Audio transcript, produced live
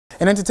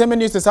In entertainment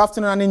news this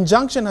afternoon, an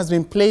injunction has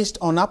been placed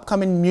on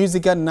upcoming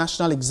MUSIGA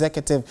National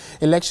Executive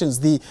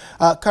Elections. The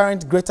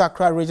current Greater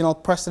Accra Regional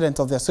President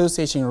of the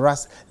association,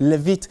 Ras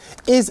Levitt,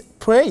 is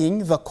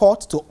praying the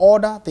court to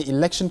order the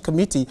election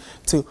committee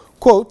to,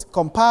 quote,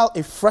 compile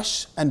a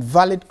fresh and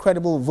valid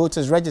credible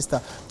voters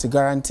register to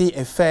guarantee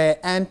a fair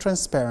and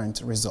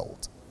transparent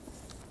result.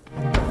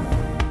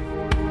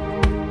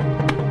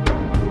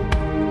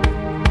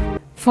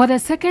 For the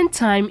second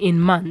time in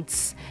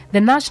months,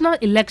 the National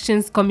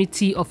Elections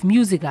Committee of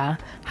MUSIGA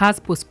has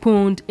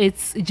postponed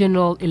its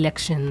general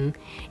election.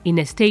 In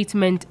a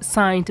statement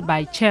signed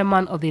by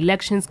Chairman of the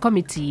Elections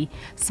Committee,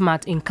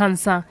 Smart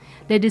Nkansa,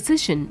 the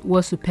decision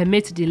was to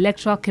permit the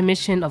Electoral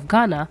Commission of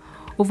Ghana,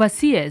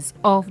 overseers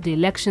of the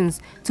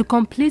elections, to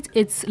complete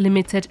its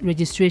limited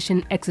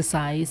registration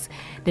exercise.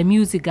 The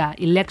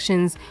MUSIGA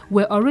elections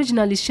were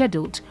originally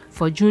scheduled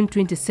for June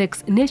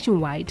 26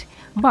 nationwide,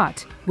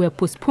 but were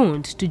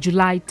postponed to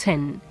July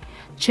 10.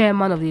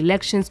 Chairman of the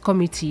Elections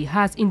Committee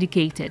has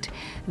indicated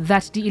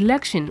that the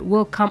election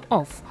will come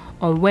off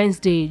on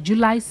Wednesday,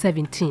 July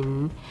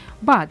 17,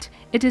 but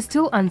it is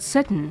still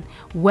uncertain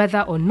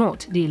whether or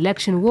not the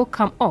election will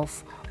come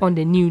off on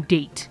the new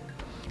date.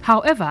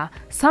 However,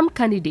 some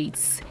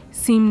candidates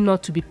seem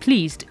not to be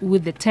pleased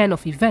with the turn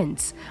of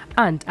events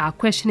and are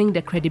questioning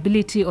the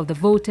credibility of the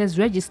voters'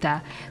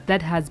 register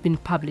that has been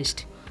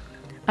published.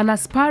 An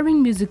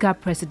aspiring MUSIGA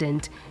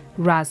president,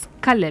 Ras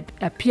Caleb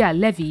Apia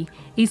Levy,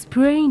 is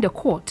praying the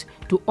court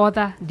to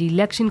order the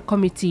election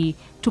committee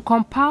to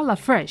compile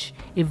afresh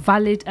a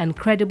valid and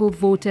credible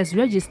voters'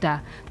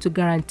 register to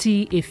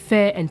guarantee a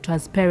fair and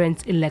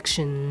transparent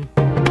election.